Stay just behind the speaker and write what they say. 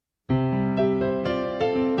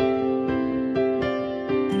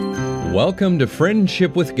Welcome to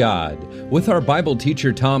Friendship with God with our Bible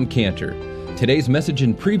teacher Tom Cantor. Today's message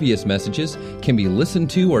and previous messages can be listened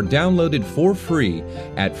to or downloaded for free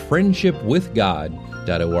at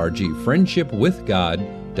friendshipwithgod.org,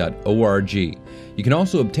 friendshipwithgod.org. You can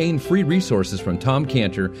also obtain free resources from Tom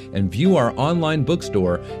Cantor and view our online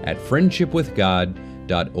bookstore at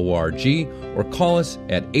friendshipwithgod.org or call us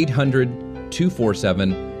at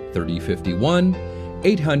 800-247-3051,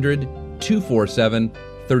 800-247-3051.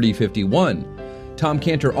 Tom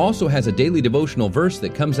Cantor also has a daily devotional verse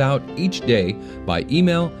that comes out each day by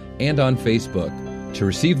email and on Facebook. To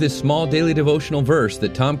receive this small daily devotional verse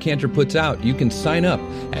that Tom Cantor puts out, you can sign up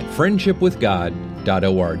at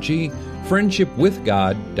friendshipwithgod.org,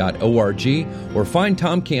 friendshipwithgod.org, or find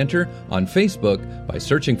Tom Cantor on Facebook by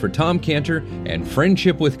searching for Tom Cantor and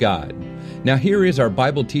Friendship with God. Now here is our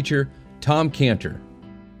Bible teacher, Tom Cantor.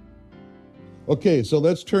 Okay, so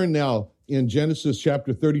let's turn now in Genesis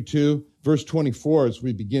chapter 32, verse 24 as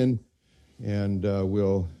we begin, and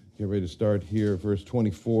we'll get ready to start here. Verse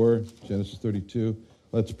 24, Genesis 32.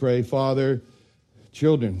 Let's pray. Father,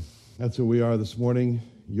 children, that's who we are this morning,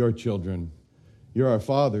 your children. You're our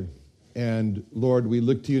Father, and Lord, we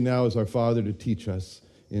look to you now as our Father to teach us.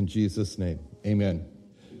 In Jesus' name, amen.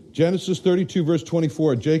 Genesis 32, verse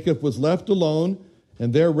 24, Jacob was left alone,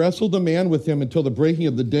 and there wrestled a man with him until the breaking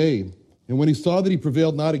of the day. And when he saw that he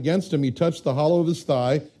prevailed not against him, he touched the hollow of his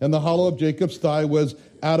thigh, and the hollow of Jacob's thigh was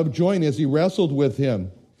out of joint as he wrestled with him.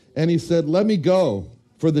 And he said, Let me go,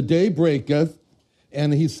 for the day breaketh.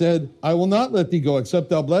 And he said, I will not let thee go, except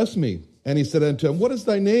thou bless me. And he said unto him, What is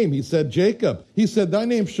thy name? He said, Jacob. He said, Thy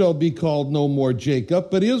name shall be called no more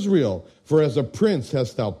Jacob, but Israel. For as a prince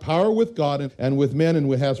hast thou power with God and with men, and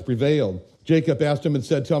hast prevailed. Jacob asked him and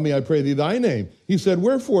said, Tell me, I pray thee, thy name. He said,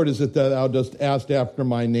 Wherefore is it that thou dost ask after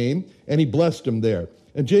my name? And he blessed him there.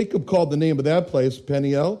 And Jacob called the name of that place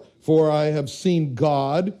Peniel, for I have seen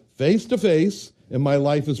God face to face, and my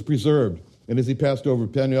life is preserved. And as he passed over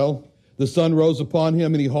Peniel, the sun rose upon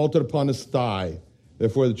him, and he halted upon his thigh.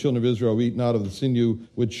 Therefore the children of Israel eat not of the sinew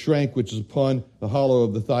which shrank, which is upon the hollow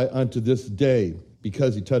of the thigh unto this day,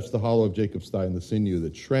 because he touched the hollow of Jacob's thigh and the sinew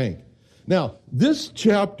that shrank. Now, this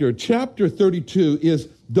chapter 32, is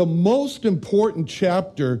the most important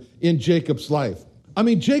chapter in Jacob's life. I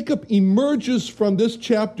mean, Jacob emerges from this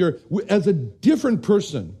chapter as a different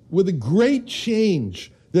person with a great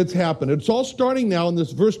change that's happened. It's all starting now in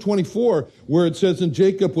this verse 24 where it says, And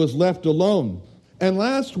Jacob was left alone. And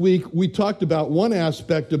last week we talked about one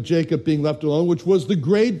aspect of Jacob being left alone, which was the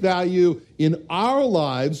great value in our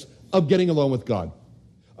lives of getting alone with God.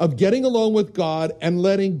 Of getting alone with God and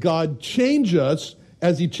letting God change us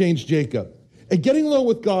as he changed Jacob. And getting alone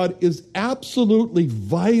with God is absolutely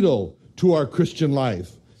vital to our Christian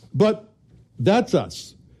life. But that's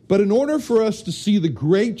us. But in order for us to see the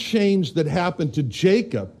great change that happened to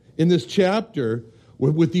Jacob in this chapter,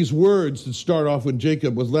 with these words that start off when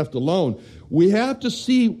Jacob was left alone, we have to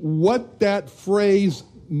see what that phrase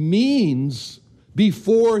means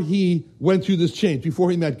before he went through this change, before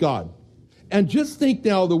he met God. And just think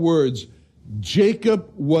now of the words,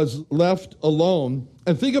 Jacob was left alone.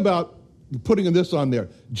 And think about putting this on there.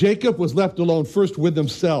 Jacob was left alone first with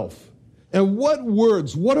himself. And what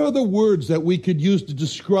are the words that we could use to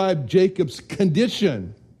describe Jacob's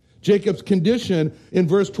condition? Jacob's condition in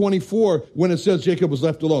verse 24, when it says Jacob was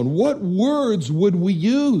left alone. What words would we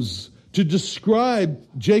use to describe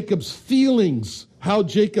Jacob's feelings, how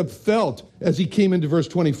Jacob felt as he came into verse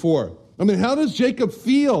 24? I mean, how does Jacob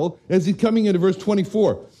feel as he's coming into verse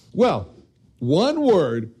 24? Well, one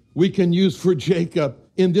word we can use for Jacob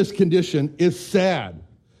in this condition is sad.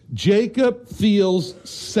 Jacob feels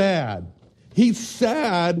sad. He's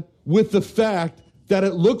sad with the fact that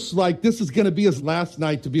it looks like this is going to be his last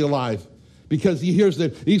night to be alive, because he hears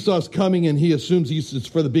that Esau's coming and he assumes it's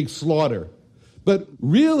for the big slaughter. But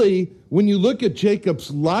really, when you look at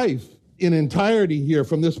Jacob's life in entirety here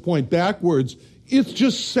from this point backwards, it's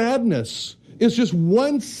just sadness. It's just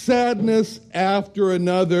one sadness after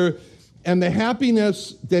another. And the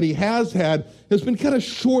happiness that he has had has been kind of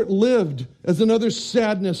short-lived as another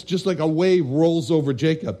sadness, just like a wave rolls over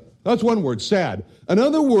Jacob. That's one word, sad.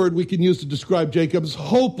 Another word we can use to describe Jacob is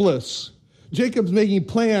hopeless. Jacob's making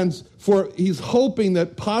plans he's hoping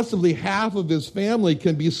that possibly half of his family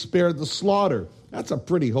can be spared the slaughter. That's a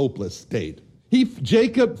pretty hopeless state.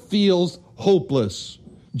 Jacob feels hopeless.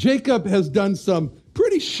 Jacob has done some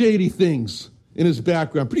pretty shady things in his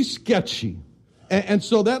background, pretty sketchy. And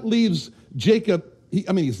so that leaves Jacob,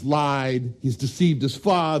 he's lied, he's deceived his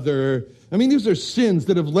father. These are sins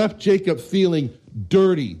that have left Jacob feeling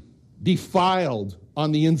dirty, defiled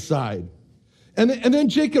on the inside. And then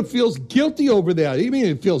Jacob feels guilty over that. I mean,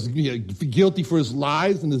 he feels guilty for his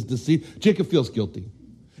lies and his deceit. Jacob feels guilty.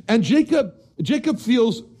 And Jacob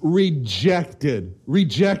feels rejected.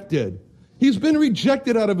 He's been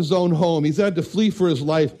rejected out of his own home. He's had to flee for his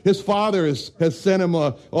life. His father has sent him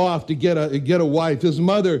off to get a wife. His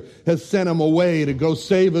mother has sent him away to go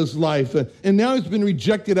save his life. And now he's been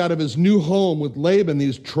rejected out of his new home with Laban.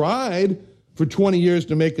 He's tried for 20 years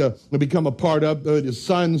to become a part of his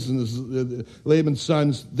sons and Laban's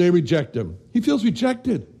sons. They reject him. He feels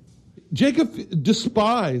rejected. Jacob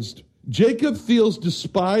feels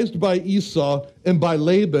despised by Esau and by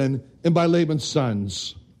Laban and by Laban's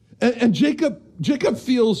sons. And Jacob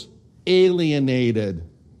feels alienated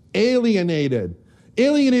from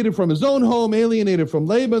his own home, alienated from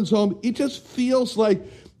Laban's home. He just feels like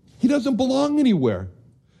he doesn't belong anywhere.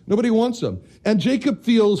 Nobody wants him. And Jacob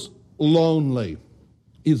feels lonely.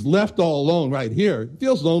 He's left all alone right here. He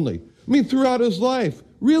feels lonely. I mean, throughout his life,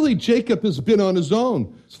 really, Jacob has been on his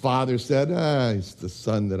own. His father said, he's the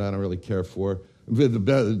son that I don't really care for.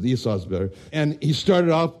 Esau's better. And he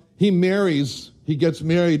started off, he gets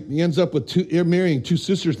married, he ends up with marrying two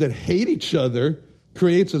sisters that hate each other,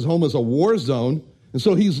 creates his home as a war zone, and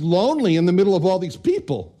so he's lonely in the middle of all these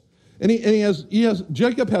people. And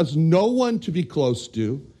Jacob has no one to be close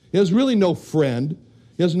to. He has really no friend.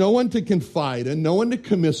 He has no one to confide in, no one to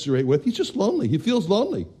commiserate with. He's just lonely. He feels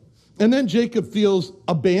lonely. And then Jacob feels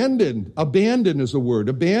abandoned. Abandoned is a word.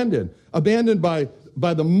 Abandoned. Abandoned by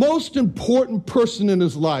the most important person in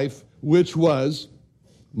his life, which was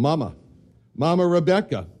Mama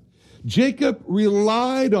Rebekah. Jacob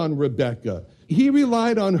relied on Rebekah. He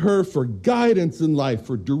relied on her for guidance in life,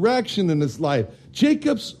 for direction in his life.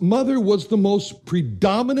 Jacob's mother was the most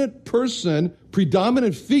predominant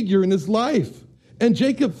figure in his life. And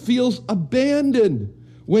Jacob feels abandoned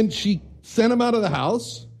when she sent him out of the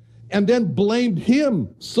house and then blamed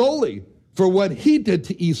him solely for what he did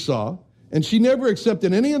to Esau. And she never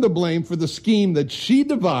accepted any of the blame for the scheme that she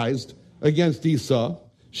devised against Esau.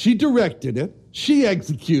 She directed it. She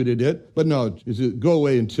executed it. But no, go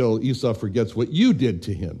away until Esau forgets what you did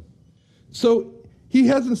to him. So he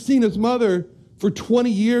hasn't seen his mother for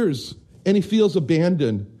 20 years, and he feels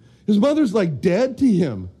abandoned. His mother's like dead to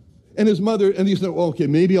him. And his mother, and he said, well, okay,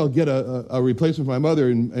 maybe I'll get a replacement for my mother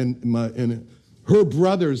in her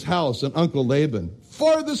brother's house and Uncle Laban.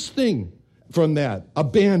 Farthest thing from that,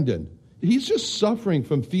 abandoned. He's just suffering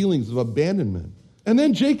from feelings of abandonment. And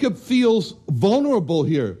then Jacob feels vulnerable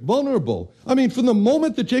here, vulnerable. I mean, from the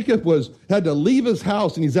moment that Jacob had to leave his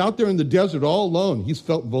house and he's out there in the desert all alone, he's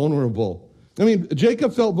felt vulnerable. I mean,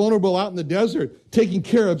 Jacob felt vulnerable out in the desert, taking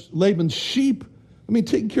care of Laban's sheep. I mean,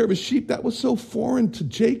 taking care of his sheep, that was so foreign to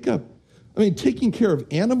Jacob. I mean, taking care of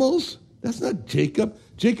animals, that's not Jacob.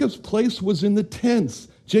 Jacob's place was in the tents.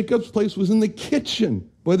 Jacob's place was in the kitchen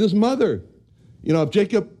with his mother. You know, if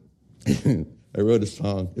Jacob, I wrote a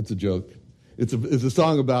song, it's a joke. It's a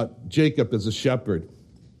song about Jacob as a shepherd.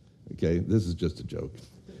 Okay, this is just a joke.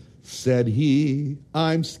 Said he,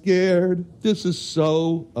 I'm scared, this is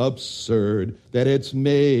so absurd that it's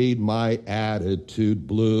made my attitude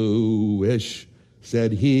bluish.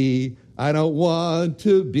 Said he, I don't want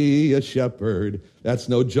to be a shepherd. That's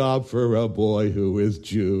no job for a boy who is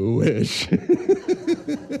Jewish.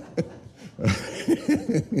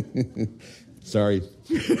 Sorry.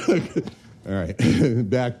 All right,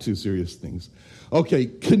 back to serious things. Okay,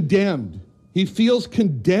 condemned. He feels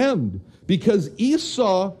condemned because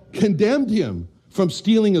Esau condemned him from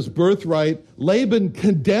stealing his birthright. Laban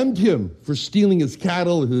condemned him for stealing his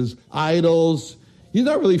cattle, his idols. He's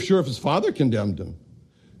not really sure if his father condemned him.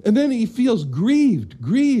 And then he feels grieved.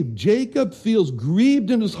 Jacob feels grieved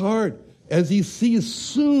in his heart as he sees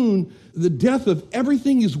soon the death of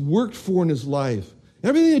everything he's worked for in his life.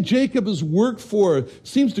 Everything that Jacob has worked for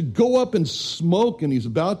seems to go up in smoke and he's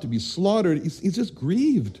about to be slaughtered. He's just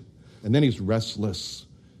grieved. And then he's restless.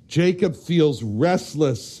 Jacob feels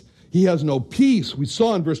restless. He has no peace. We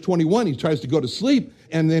saw in verse 21, he tries to go to sleep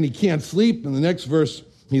and then he can't sleep. In the next verse,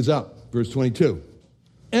 he's up. Verse 22.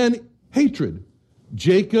 And hatred.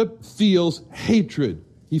 Jacob feels hatred.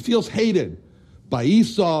 He feels hated by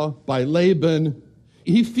Esau, by Laban.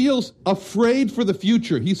 He feels afraid for the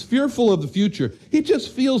future. He's fearful of the future. He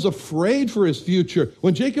just feels afraid for his future.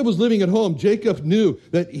 When Jacob was living at home, Jacob knew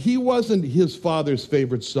that he wasn't his father's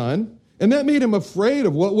favorite son. And that made him afraid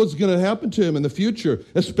of what was going to happen to him in the future,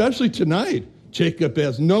 especially tonight. Jacob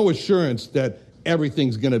has no assurance that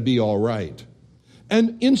everything's going to be all right.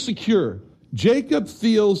 And insecure. Jacob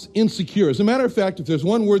feels insecure. As a matter of fact, if there's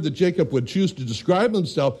one word that Jacob would choose to describe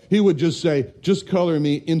himself, he would just say, just color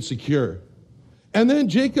me insecure. And then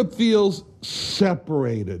Jacob feels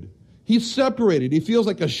separated. He's separated. He feels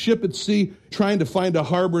like a ship at sea trying to find a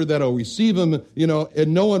harbor that'll receive him,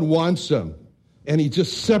 and no one wants him. And he's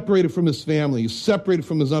just separated from his family. He's separated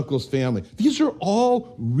from his uncle's family. These are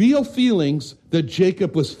all real feelings that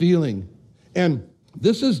Jacob was feeling. And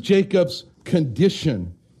this is Jacob's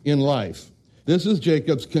condition in life. This is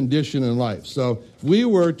Jacob's condition in life. So if we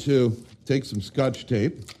were to take some Scotch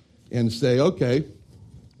tape and say, okay,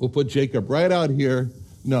 we'll put Jacob right out here.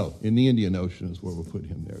 No, in the Indian Ocean is where we'll put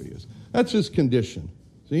him. There he is. That's his condition.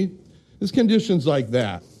 See? His condition's like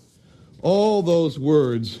that. All those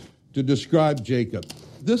words to describe Jacob.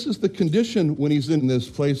 This is the condition when he's in this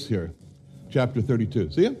place here. Chapter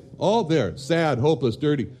 32. See it? All there. Sad, hopeless,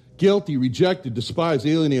 dirty, guilty, rejected, despised,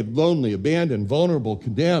 alienated, lonely, abandoned, vulnerable,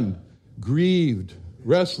 condemned, grieved,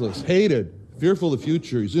 restless, hated, fearful of the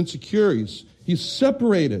future. He's insecure. He's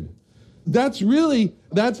separated. That's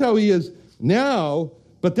how he is now,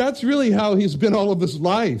 but that's really how he's been all of his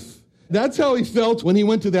life. That's how he felt when he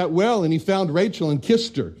went to that well and he found Rachel and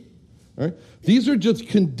kissed her. All right? These are just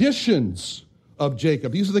conditions of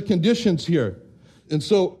Jacob. These are the conditions here. And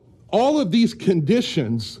so all of these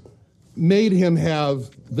conditions made him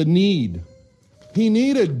have the need. He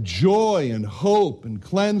needed joy and hope and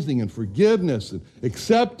cleansing and forgiveness and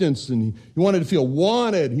acceptance. And he wanted to feel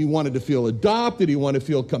wanted. He wanted to feel adopted. He wanted to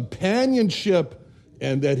feel companionship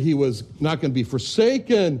and that he was not going to be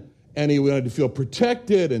forsaken. And he wanted to feel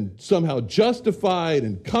protected and somehow justified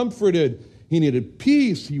and comforted. He needed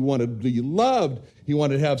peace. He wanted to be loved. He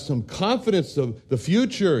wanted to have some confidence of the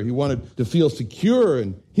future. He wanted to feel secure.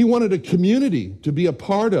 And he wanted a community to be a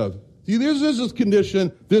part of. See, this is his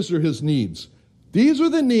condition. These are his needs. These are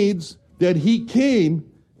the needs that he came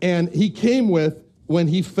with when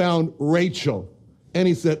he found Rachel. And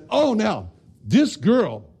he said, oh, now, this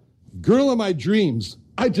girl of my dreams,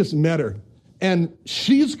 I just met her. And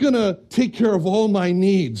she's going to take care of all my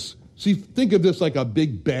needs. See, think of this like a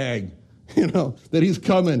big bag, that he's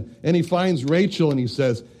coming. And he finds Rachel and he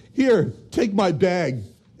says, here, take my bag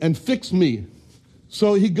and fix me.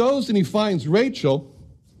 So he goes and he finds Rachel,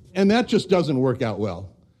 and that just doesn't work out well.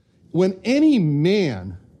 When any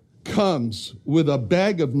man comes with a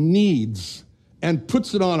bag of needs and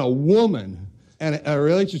puts it on a woman and a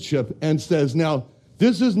relationship and says, now,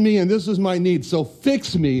 this is me and this is my need, so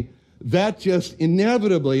fix me, that just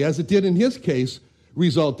inevitably, as it did in his case,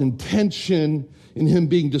 result in tension, in him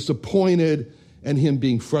being disappointed, and him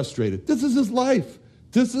being frustrated. This is his life.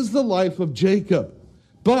 This is the life of Jacob.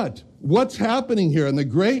 But what's happening here, and the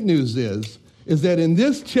great news is that in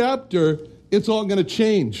this chapter, it's all going to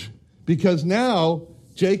change. Because now,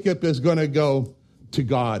 Jacob is going to go to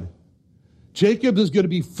God. Jacob is going to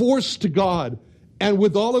be forced to God. And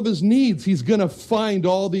with all of his needs, he's going to find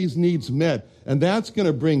all these needs met. And that's going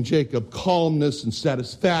to bring Jacob calmness and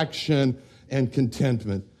satisfaction and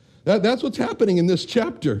contentment. That's what's happening in this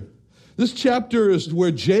chapter. This chapter is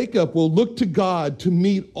where Jacob will look to God to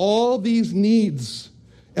meet all these needs.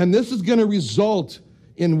 And this is going to result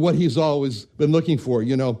in what he's always been looking for.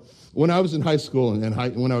 When I was in high school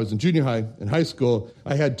and when I was in junior high and high school,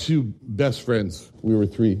 I had two best friends. We were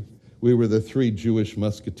three. We were the three Jewish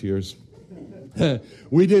musketeers.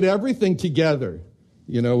 We did everything together.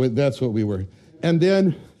 That's what we were. And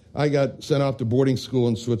then I got sent off to boarding school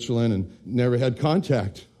in Switzerland and never had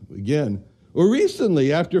contact again. Well,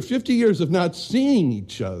 recently, after 50 years of not seeing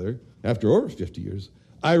each other, after over 50 years,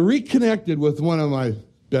 I reconnected with one of my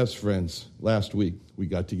best friends last week. We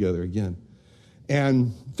got together again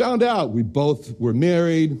and found out we both were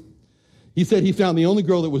married. He said he found the only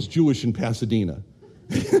girl that was Jewish in Pasadena.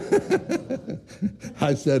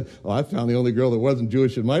 I said, I found the only girl that wasn't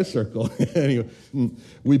Jewish in my circle. Anyway,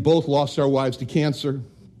 we both lost our wives to cancer.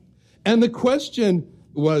 And the question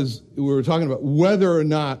was, we were talking about whether or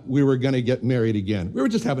not we were going to get married again. We were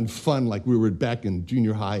just having fun like we were back in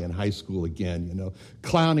junior high and high school again,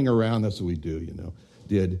 clowning around. That's what we do,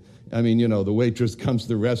 did. I mean, the waitress comes to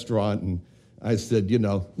the restaurant and I said,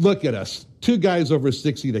 look at us, two guys over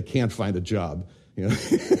 60 that can't find a job.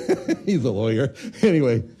 He's a lawyer.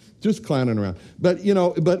 Anyway, just clowning around. But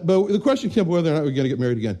the question came up whether or not we're going to get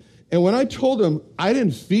married again. And when I told him I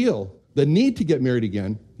didn't feel the need to get married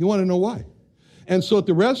again, he wanted to know why. And so at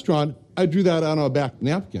the restaurant, I drew that on a back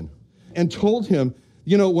napkin and told him,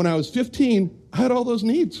 when I was 15, I had all those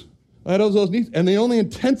needs. And they only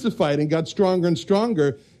intensified and got stronger and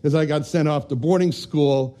stronger as I got sent off to boarding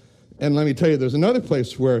school. And let me tell you, there's another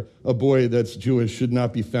place where a boy that's Jewish should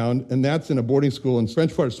not be found, and that's in a boarding school in the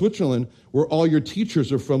French part of Switzerland where all your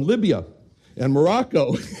teachers are from Libya and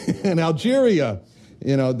Morocco and Algeria,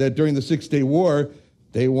 that during the 6-Day War,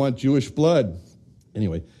 they want Jewish blood.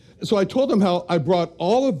 Anyway, so I told him how I brought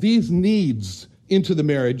all of these needs into the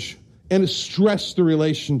marriage, and stress the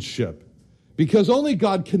relationship, because only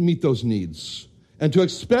God can meet those needs. And to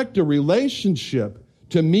expect a relationship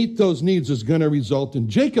to meet those needs is going to result in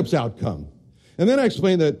Jacob's outcome. And then I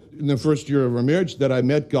explained that in the first year of our marriage that I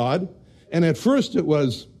met God. And at first it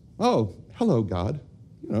was, oh, hello, God.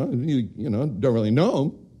 You don't really know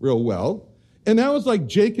him real well. And that was like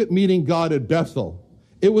Jacob meeting God at Bethel.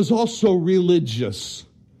 It was also religious.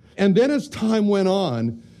 And then as time went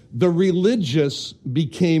on, the religious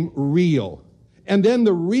became real. And then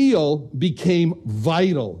the real became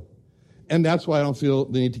vital. And that's why I don't feel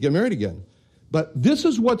the need to get married again. But this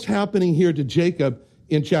is what's happening here to Jacob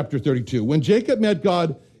in chapter 32. When Jacob met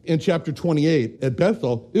God in chapter 28 at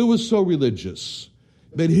Bethel, it was so religious.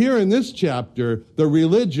 But here in this chapter, the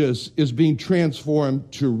religious is being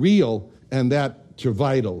transformed to real, and that to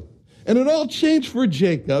vital. And it all changed for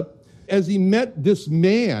Jacob as he met this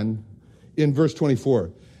man in verse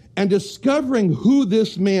 24. And discovering who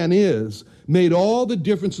this man is made all the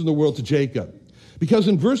difference in the world to Jacob. Because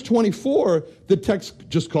in verse 24, the text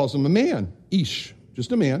just calls him a man, Ish,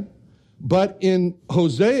 just a man. But in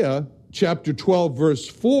Hosea chapter 12, verse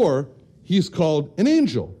 4, he's called an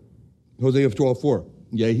angel. Hosea 12:4.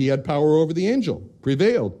 Yea, he had power over the angel,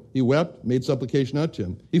 prevailed. He wept, made supplication unto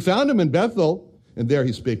him. He found him in Bethel, and there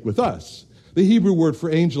he spake with us. The Hebrew word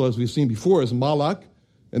for angel, as we've seen before, is malach,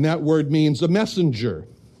 and that word means a messenger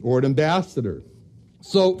or an ambassador.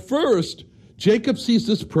 So first, Jacob sees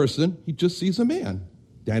this person, he just sees a man.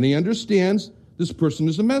 Then he understands this person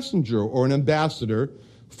is a messenger or an ambassador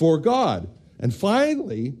for God. And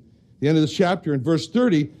finally, the end of this chapter in verse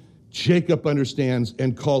 30, Jacob understands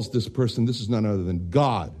and calls this person, this is none other than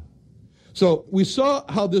God. So we saw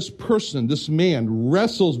how this person, this man,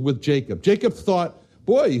 wrestles with Jacob. Jacob thought,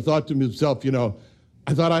 he thought to himself,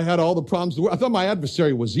 I thought I had all the problems. I thought my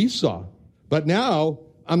adversary was Esau. But now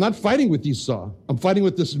I'm not fighting with Esau. I'm fighting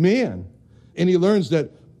with this man. And he learns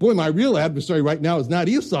that, my real adversary right now is not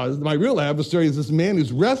Esau. My real adversary is this man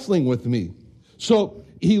who's wrestling with me. So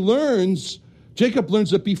Jacob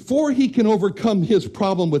learns that before he can overcome his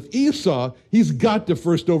problem with Esau, he's got to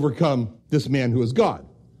first overcome this man who is God.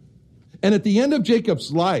 And at the end of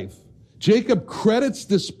Jacob's life, Jacob credits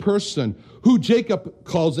this person, who Jacob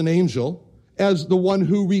calls an angel, as the one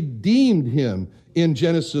who redeemed him in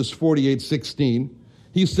Genesis 48:16.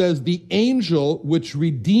 He says, the angel which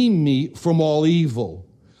redeemed me from all evil.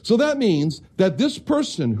 So that means that this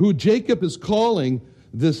person who Jacob is calling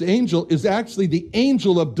this angel is actually the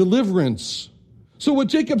angel of deliverance. So what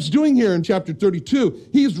Jacob's doing here in chapter 32,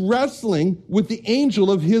 he's wrestling with the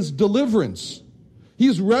angel of his deliverance.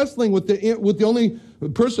 He's wrestling with the only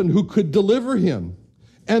person who could deliver him.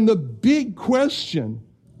 And the big question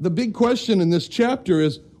in this chapter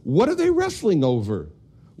is, what are they wrestling over?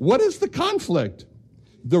 What is the conflict?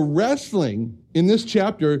 The wrestling in this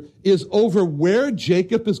chapter is over where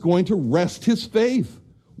Jacob is going to rest his faith,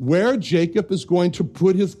 where Jacob is going to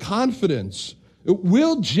put his confidence.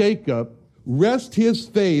 Will Jacob rest his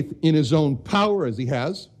faith in his own power as he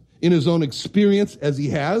has, in his own experience as he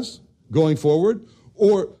has going forward?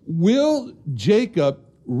 Or will Jacob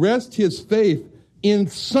rest his faith in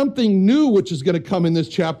something new which is going to come in this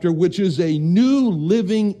chapter, which is a new,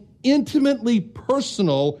 living, intimately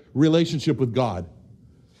personal relationship with God?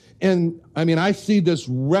 And I see this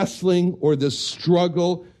wrestling or this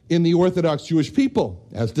struggle in the Orthodox Jewish people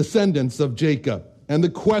as descendants of Jacob. And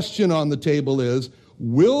the question on the table is,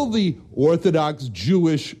 will the Orthodox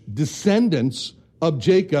Jewish descendants of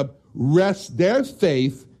Jacob rest their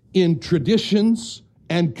faith in traditions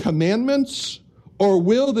and commandments? Or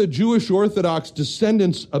will the Jewish Orthodox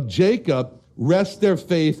descendants of Jacob rest their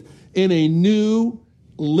faith in a new,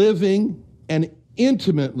 living, and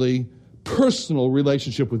intimately personal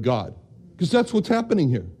relationship with God? Because that's what's happening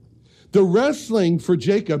here. The wrestling for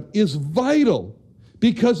Jacob is vital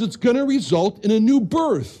because it's going to result in a new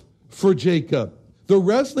birth for Jacob. The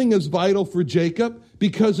wrestling is vital for Jacob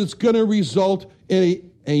because it's going to result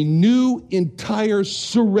in a new entire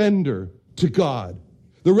surrender to God.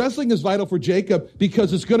 The wrestling is vital for Jacob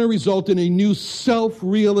because it's going to result in a new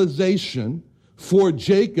self-realization for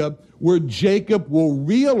Jacob, where Jacob will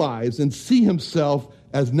realize and see himself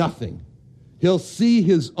as nothing. He'll see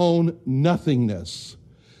his own nothingness.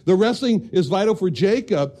 The wrestling is vital for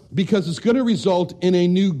Jacob because it's going to result in a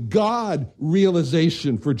new God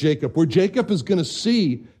realization for Jacob, where Jacob is going to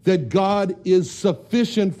see that God is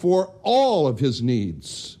sufficient for all of his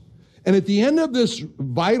needs. And at the end of this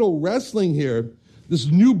vital wrestling here, this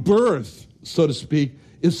new birth, so to speak,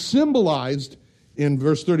 is symbolized in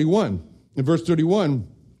verse 31. In verse 31,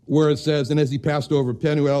 where it says, and as he passed over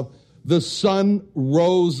Penuel, the sun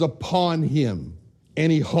rose upon him.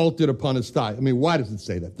 and he halted upon his thigh. I mean, why does it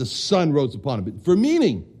say that? The sun rose upon him. But for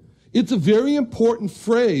meaning, it's a very important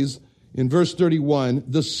phrase in verse 31,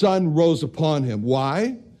 the sun rose upon him.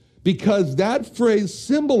 Why? Because that phrase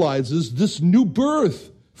symbolizes this new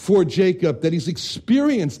birth for Jacob that he's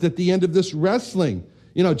experienced at the end of this wrestling.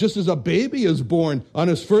 You know, just as a baby is born on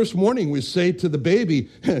his first morning, we say to the baby,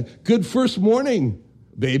 good first morning,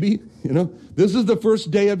 baby. You know, this is the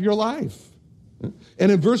first day of your life.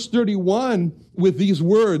 And in verse 31, with these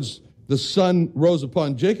words, the sun rose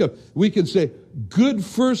upon Jacob, we can say, good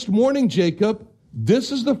first morning, Jacob.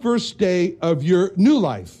 This is the first day of your new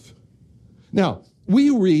life. Now, we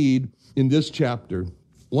read in this chapter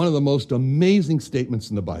one of the most amazing statements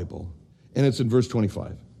in the Bible, and it's in verse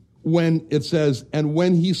 25. When it says, and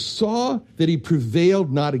when he saw that he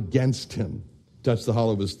prevailed not against him, touched the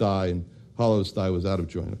hollow of his thigh, and hollow of his thigh was out of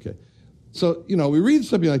joint. Okay. So, you know, we read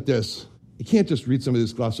something like this. You can't just read some of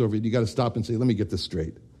this, gloss over it. You got to stop and say, let me get this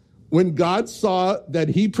straight. When God saw that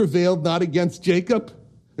he prevailed not against Jacob,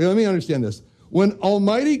 let me understand this. When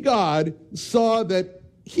Almighty God saw that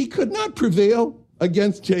he could not prevail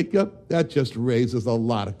against Jacob, that just raises a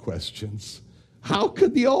lot of questions. How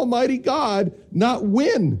could the Almighty God not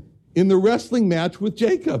win in the wrestling match with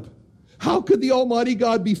Jacob? How could the Almighty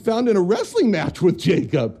God be found in a wrestling match with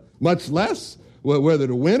Jacob, much less whether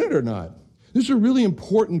to win it or not? These are really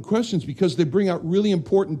important questions because they bring out really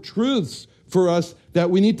important truths for us that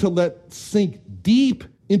we need to let sink deep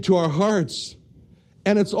into our hearts.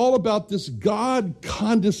 And it's all about this God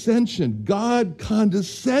condescension. God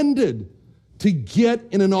condescended to get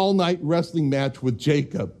in an all-night wrestling match with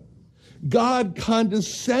Jacob. God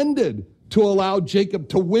condescended to allow Jacob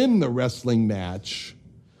to win the wrestling match.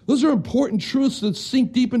 Those are important truths that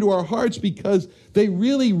sink deep into our hearts because they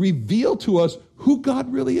really reveal to us who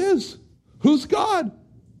God really is. Who's God?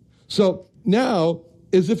 So now,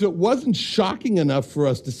 as if it wasn't shocking enough for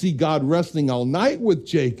us to see God wrestling all night with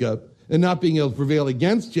Jacob and not being able to prevail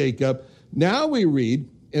against Jacob, now we read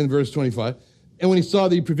in verse 25, and when he saw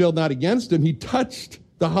that he prevailed not against him, he touched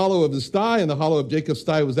the hollow of his thigh, and the hollow of Jacob's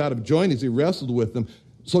thigh was out of joint as he wrestled with him.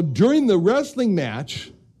 So during the wrestling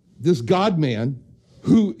match, this God-man,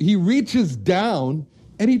 he reaches down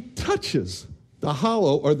and he touches the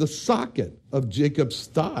hollow or the socket of Jacob's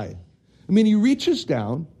thigh. I mean, he reaches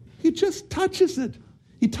down, he just touches it.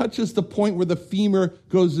 He touches the point where the femur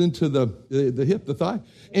goes into the hip, the thigh,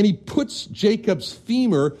 and he puts Jacob's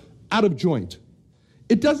femur out of joint.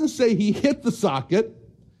 It doesn't say he hit the socket.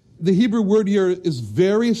 The Hebrew word here is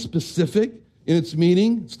very specific in its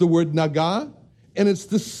meaning. It's the word nagah, and it's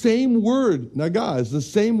the same word, nagah, is the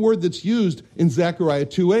same word that's used in Zechariah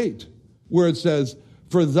 2:8, where it says,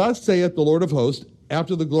 for thus saith the Lord of hosts,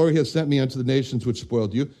 after the glory he has sent me unto the nations which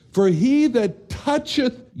spoiled you, for he that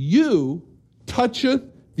toucheth you toucheth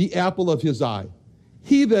the apple of his eye.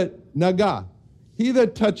 He that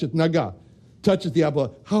toucheth, nagah, toucheth the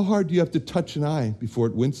apple. How hard do you have to touch an eye before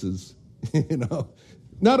it winces? You know,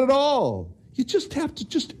 not at all. You just have to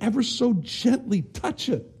just ever so gently touch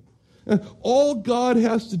it. And all God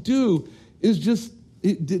has to do is just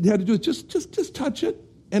touch it,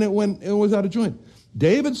 and it was out of joint.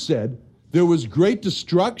 David said there was great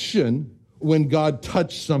destruction when God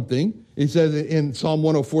touched something. He says in Psalm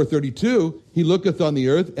 104:32, he looketh on the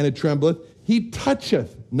earth, and it trembleth. He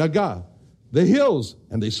toucheth, nagah, the hills,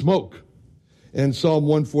 and they smoke. And Psalm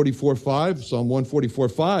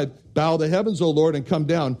 144:5, bow the heavens, O Lord, and come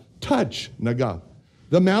down. Touch, nagah,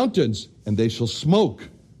 the mountains, and they shall smoke.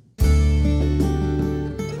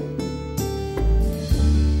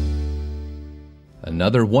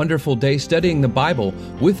 Another wonderful day studying the Bible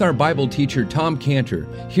with our Bible teacher, Tom Cantor,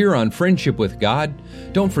 here on Friendship with God.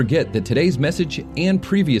 Don't forget that today's message and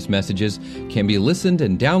previous messages can be listened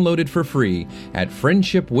and downloaded for free at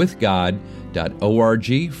friendshipwithgod.org,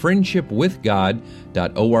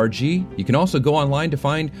 friendshipwithgod.org. You can also go online to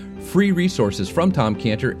find free resources from Tom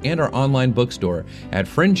Cantor and our online bookstore at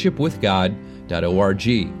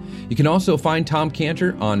friendshipwithgod.org. You can also find Tom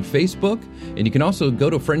Cantor on Facebook, and you can also go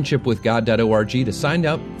to friendshipwithgod.org to sign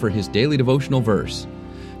up for his daily devotional verse.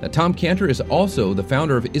 Now, Tom Cantor is also the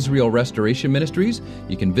founder of Israel Restoration Ministries.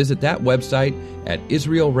 You can visit that website at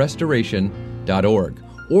israelrestoration.org.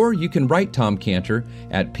 Or you can write Tom Cantor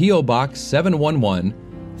at P.O. Box 711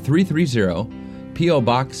 330, P.O.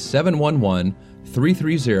 Box 711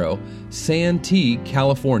 330, Santee,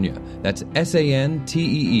 California. That's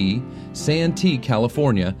Santee, Santee,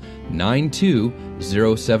 California,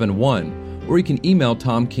 92071. Or you can email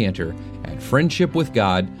Tom Cantor at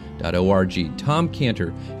friendshipwithgod.org, Tom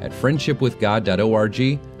Cantor at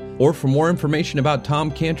friendshipwithgod.org. Or for more information about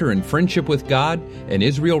Tom Cantor and Friendship with God and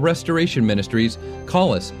Israel Restoration Ministries,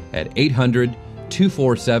 call us at 800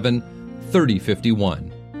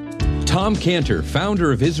 247-3051. Tom Cantor,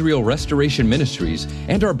 founder of Israel Restoration Ministries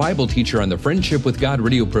and our Bible teacher on the Friendship with God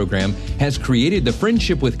radio program, has created the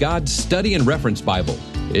Friendship with God Study and Reference Bible.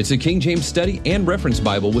 It's a King James Study and Reference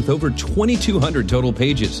Bible with over 2,200 total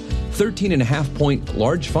pages, 13.5-point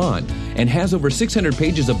large font, and has over 600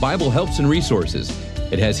 pages of Bible helps and resources.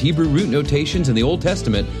 It has Hebrew root notations in the Old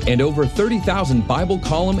Testament and over 30,000 Bible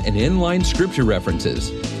column and inline scripture references.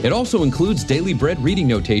 It also includes daily bread reading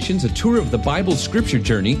notations, a tour of the Bible scripture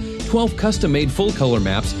journey, 12 custom-made full-color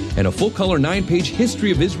maps, and a full-color 9-page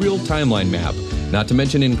History of Israel timeline map. Not to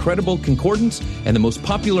mention incredible concordance and the most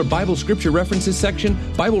popular Bible scripture references section,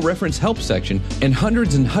 Bible reference help section, and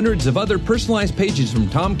hundreds of other personalized pages from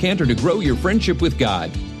Tom Cantor to grow your friendship with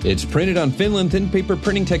God. It's printed on Finland thin paper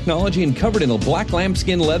printing technology and covered in a black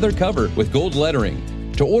lambskin leather cover with gold lettering.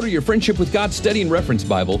 To order your Friendship with God Study and Reference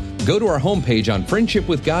Bible, go to our homepage on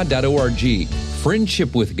friendshipwithgod.org,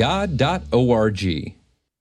 friendshipwithgod.org.